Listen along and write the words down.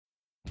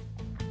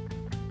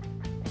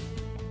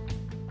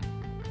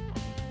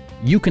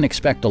You can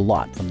expect a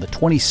lot from the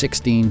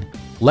 2016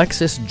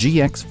 Lexus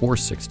GX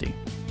 460.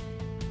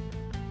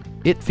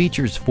 It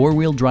features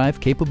four-wheel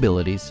drive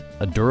capabilities,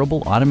 a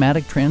durable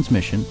automatic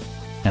transmission,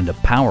 and a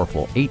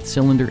powerful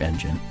 8-cylinder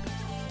engine.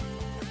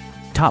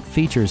 Top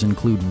features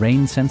include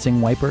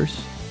rain-sensing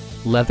wipers,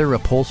 leather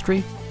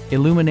upholstery,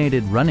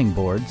 illuminated running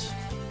boards,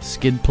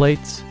 skid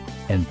plates,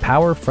 and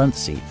power front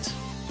seats.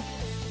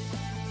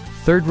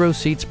 Third-row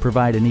seats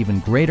provide an even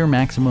greater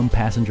maximum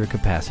passenger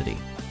capacity.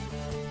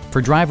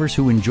 For drivers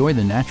who enjoy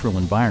the natural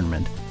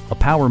environment, a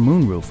power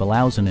moonroof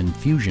allows an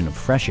infusion of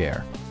fresh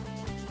air.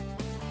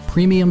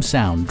 Premium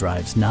sound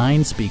drives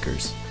 9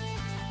 speakers,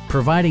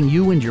 providing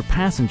you and your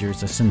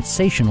passengers a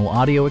sensational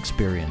audio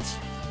experience.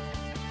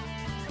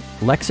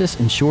 Lexus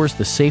ensures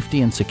the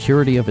safety and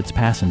security of its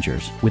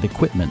passengers with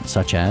equipment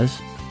such as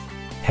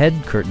head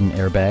curtain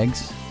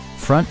airbags,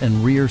 front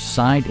and rear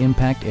side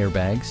impact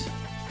airbags,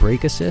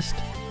 brake assist,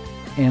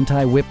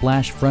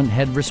 anti-whiplash front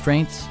head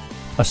restraints,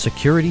 a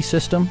security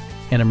system,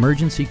 an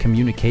emergency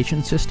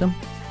communication system,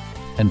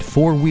 and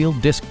 4-wheel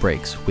disc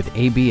brakes with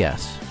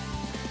ABS.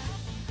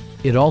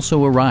 It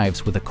also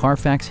arrives with a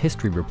Carfax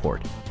history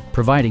report,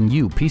 providing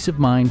you peace of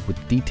mind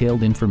with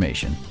detailed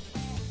information.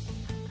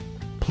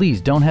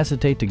 Please don't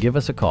hesitate to give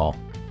us a call.